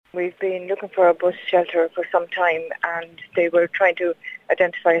We've been looking for a bus shelter for some time, and they were trying to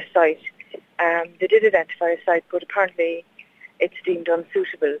identify a site. They did identify a site, but apparently it's deemed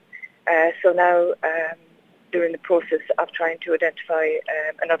unsuitable. So now they're in the process of trying to identify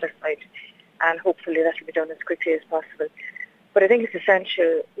another site, and hopefully that will be done as quickly as possible. But I think it's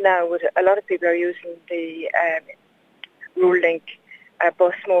essential now. A lot of people are using the Rural Link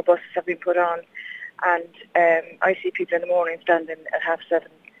bus. More buses have been put on, and I see people in the morning standing at 7:30,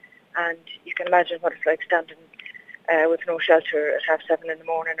 and you can imagine what it's like standing with no shelter at 7:30 in the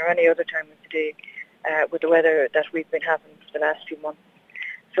morning or any other time of the day with the weather that we've been having for the last few months.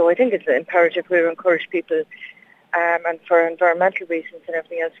 So I think it's imperative we encourage people, and for environmental reasons and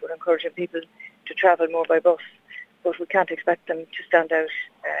everything else, we're encouraging people to travel more by bus. But we can't expect them to stand out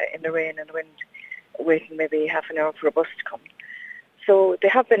in the rain and the wind waiting maybe half an hour for a bus to come. So they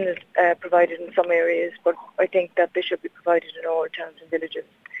have been provided in some areas, but I think that they should be provided in all towns and villages.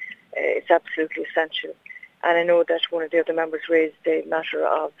 It's absolutely essential. And I know that one of the other members raised the matter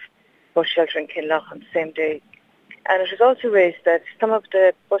of bus shelter in Kinlough on the same day. And it was also raised that some of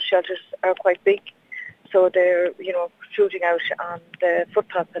the bus shelters are quite big, so they're, protruding out on the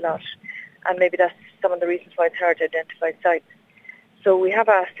footpath a lot. And maybe that's some of the reasons why it's hard to identify sites. So we have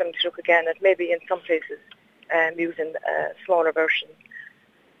asked them to look again at maybe in some places using a smaller version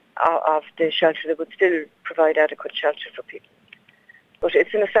of the shelter that would still provide adequate shelter for people. But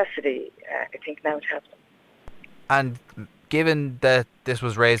it's a necessity, I think, now to have them. And given that this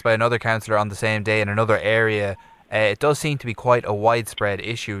was raised by another councillor on the same day in another area, it does seem to be quite a widespread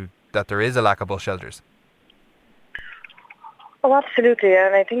issue that there is a lack of bus shelters. Oh, absolutely.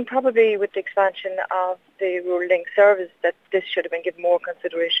 And I think probably with the expansion of the Rural Link service that this should have been given more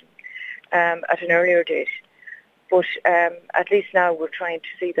consideration at an earlier date. But at least now we're trying to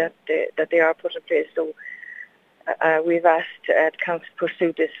see that they are put in place. So we've asked the council to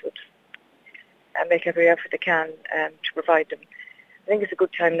pursue this and make every effort they can to provide them. I think it's a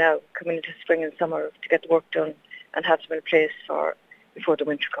good time now, coming into spring and summer, to get the work done and have them in place before the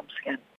winter comes again.